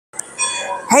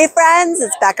Hey friends,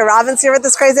 it's Becca Robbins here with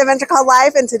this crazy adventure called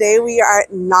Life, and today we are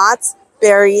at Knott's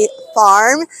Berry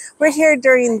Farm. We're here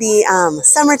during the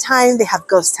summertime. They have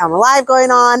Ghost Town Alive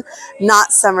going on,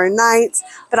 Knott Summer Nights.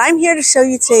 But I'm here to show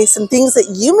you today some things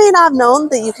that you may not have known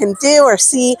that you can do or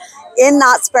see in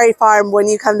Knott's Berry Farm when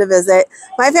you come to visit.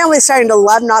 My family is starting to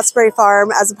love Knott's Berry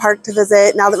Farm as a park to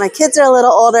visit now that my kids are a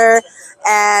little older,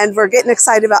 and we're getting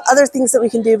excited about other things that we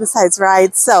can do besides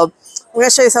rides. So I'm going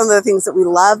to show you some of the things that we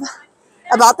love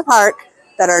about the park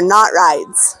that are not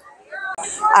rides.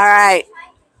 All right.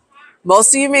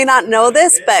 Most of you may not know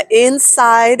this, but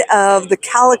inside of the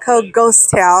Calico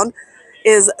Ghost Town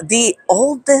is the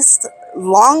oldest,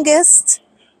 longest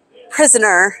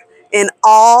prisoner in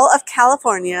all of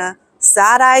California,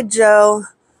 Sad-Eyed Joe,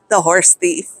 the horse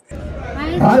thief.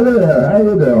 Hi there, how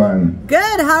you doing?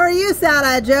 Good, how are you,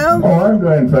 Sad-Eyed Joe? Oh, I'm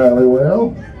doing fairly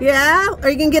well. Yeah? Are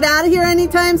you going to get out of here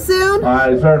anytime soon?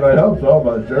 I certainly hope so,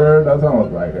 but sure doesn't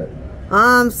look like it.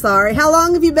 I'm sorry. How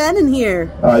long have you been in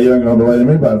here? You ain't gonna believe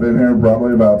me, but I've been here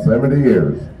probably about 70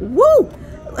 years. Woo!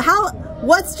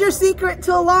 What's your secret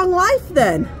to a long life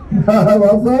then?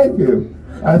 Well, thank you.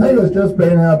 I think it's just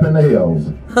being up in the hills.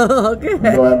 Okay.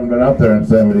 So I haven't been up there in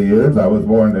 70 years. I was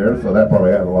born there, so that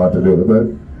probably had a lot to do with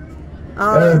it.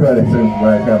 Everybody seems to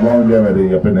like have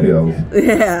longevity up in the hills.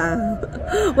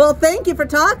 Yeah. Well, thank you for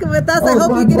talking with us. I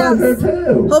hope you get out.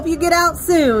 Hope you get out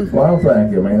soon. Well,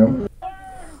 thank you, ma'am.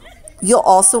 You'll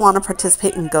also want to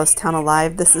participate in Ghost Town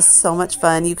Alive. This is so much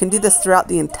fun. You can do this throughout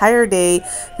the entire day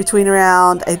between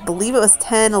around, I believe it was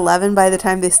 10, 11 by the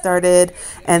time they started,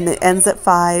 and it ends at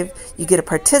 5. You get to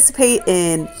participate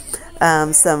in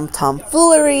some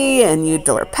tomfoolery, and you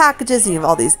deliver packages, and you have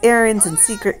all these errands and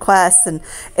secret quests, and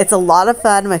it's a lot of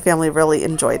fun. My family really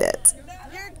enjoyed it.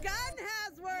 Your gun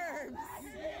has worms!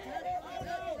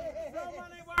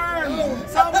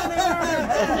 So many worms!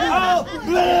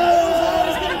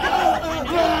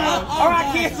 All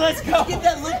right, kids, let's go. Get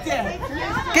that looked at.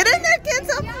 Get in there, kids.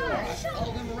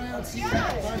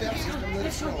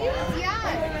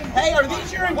 Hey, are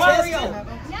these your intestines?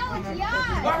 We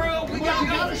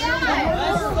gotta show the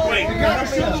worms. Wait, we gotta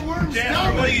show the worms.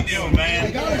 Jasper, what are you doing, man?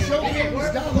 We gotta show the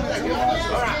worms.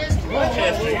 All right.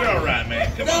 Chester, you're all right,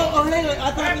 man. Come on. Hang on. I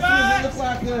thought this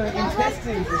was look like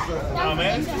intestines or something. Oh,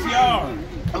 man, this is y'all.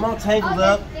 I'm all tangled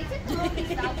up.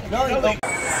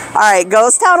 All right,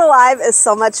 Ghost Town Alive is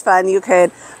so much fun. You could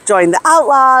join the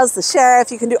outlaws, the sheriff.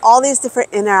 You can do all these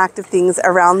different interactive things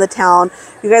around the town.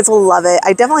 You guys will love it.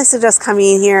 I definitely suggest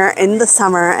coming in here in the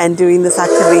summer and doing this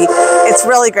activity. It's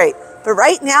really great. But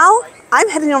right now, I'm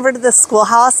heading over to the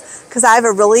schoolhouse because I have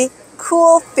a really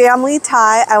cool family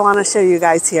tie I want to show you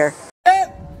guys here.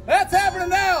 That's happening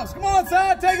now. So come on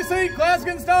inside, take a seat. Class is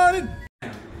getting started.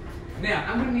 Now,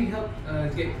 I'm going to need help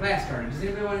getting class started. Does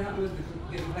anybody want to help me with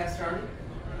getting class started?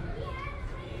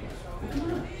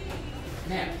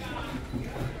 Now,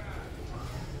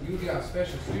 you are a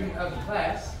special student of the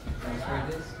class.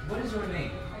 What is your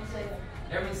name? Isaiah.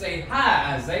 Everyone say,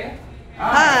 hi, Isaiah.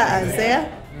 Hi, Isaiah.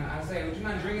 Now, Isaiah, would you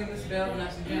mind ringing this bell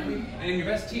nice and gently? And in your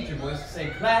best teacher voice, say,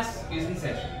 class is in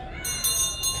session.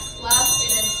 Class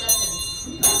is in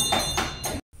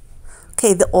session.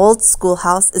 Okay, the old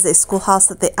schoolhouse is a schoolhouse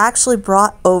that they actually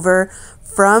brought over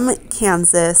from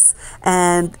Kansas,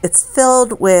 and it's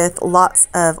filled with lots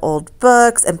of old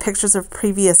books and pictures of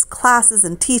previous classes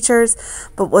and teachers.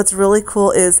 But what's really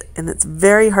cool is, and it's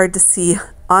very hard to see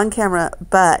on camera,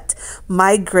 but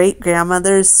my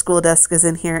great-grandmother's school desk is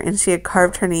in here, and she had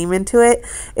carved her name into it.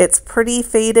 It's pretty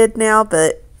faded now,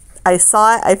 but I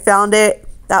saw it, I found it.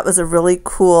 That was a really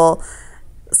cool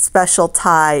special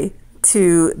tie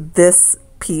to this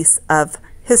piece of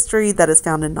history that is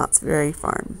found in Knott's Berry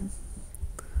Farm.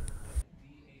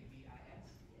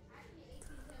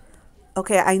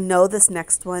 Okay, I know this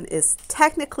next one is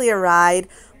technically a ride,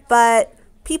 but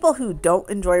people who don't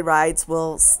enjoy rides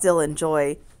will still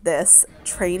enjoy this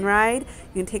train ride.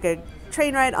 You can take a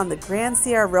train ride on the Grand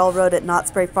Sierra Railroad at Knott's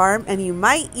Berry Farm, and you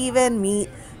might even meet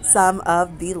some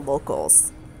of the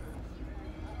locals.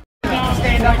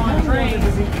 Stand up on the train.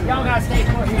 Y'all gotta stay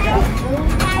close.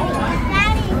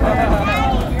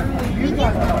 You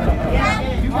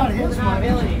got his money.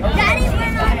 Daddy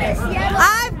went on this yellow.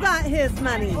 I've got his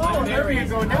money. Oh, there you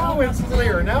go. Now it's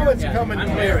clear. Now it's coming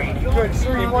clear. Good.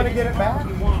 Sure, you want to get it back? Oh,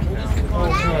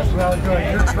 good. Well, good.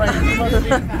 You're trained. You must be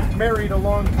married a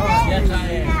long time. Yes, I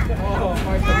am.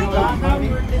 You got money?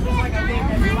 You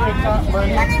got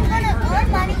money? And I'm gonna earn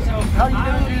money. How are you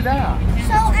going to do that?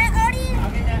 So I earned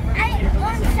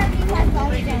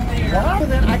 $75. Well,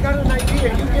 then I got an idea.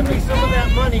 You give me some of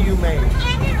that money you made.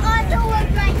 And it also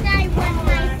looks like I won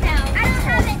myself. I don't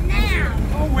have it now.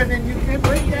 Oh, well, then you can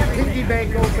bring that piggy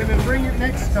bank over and then bring it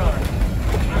next time.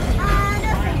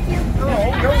 No, thank you. Oh,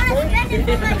 I no, want to thank spend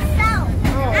it for myself.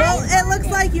 Well, it looks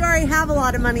like you already have a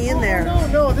lot of money in there.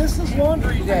 No, this is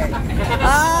laundry day.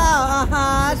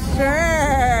 Oh,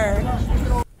 sure.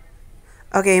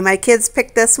 Okay, my kids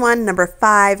picked this one, number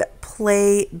 5,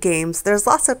 play games. There's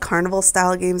lots of carnival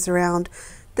style games around.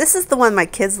 This is the one my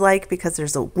kids like because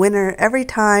there's a winner every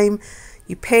time.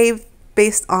 You pay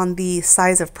based on the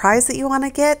size of prize that you want to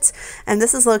get, and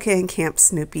this is located in Camp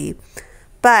Snoopy.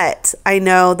 But I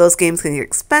know those games can get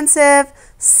expensive,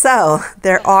 so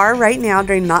there are right now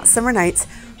during Knott Summer Nights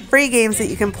free games that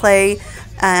you can play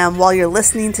while you're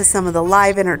listening to some of the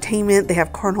live entertainment. They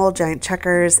have cornhole, giant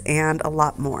checkers, and a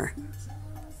lot more.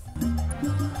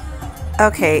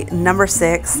 Okay, number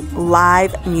 6,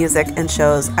 live music and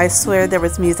shows. I swear there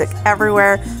was music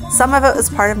everywhere. Some of it was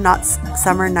part of Knott's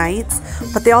Summer Nights,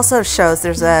 but they also have shows.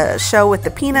 There's a show with the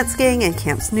Peanuts Gang in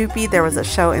Camp Snoopy. There was a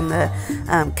show in the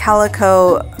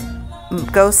Calico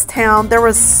Ghost Town. There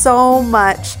was so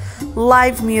much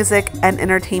live music and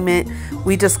entertainment.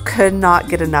 We just could not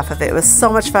get enough of it. It was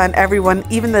so much fun. Everyone,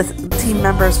 even the team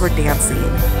members, were dancing.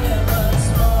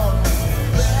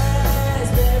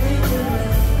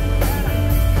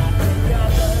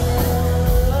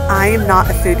 I am not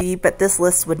a foodie, but this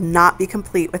list would not be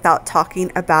complete without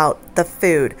talking about the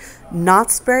food.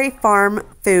 Knott's Berry Farm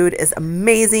food is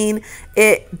amazing.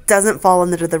 It doesn't fall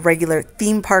under the regular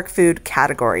theme park food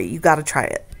category. You got to try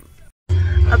it.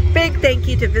 A big thank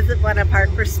you to Visit Buena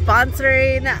Park for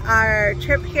sponsoring our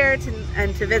trip here to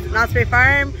visit Knott's Berry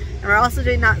Farm. And we're also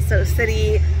doing Not So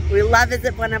City. We love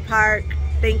Visit Buena Park.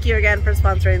 Thank you again for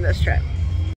sponsoring this trip.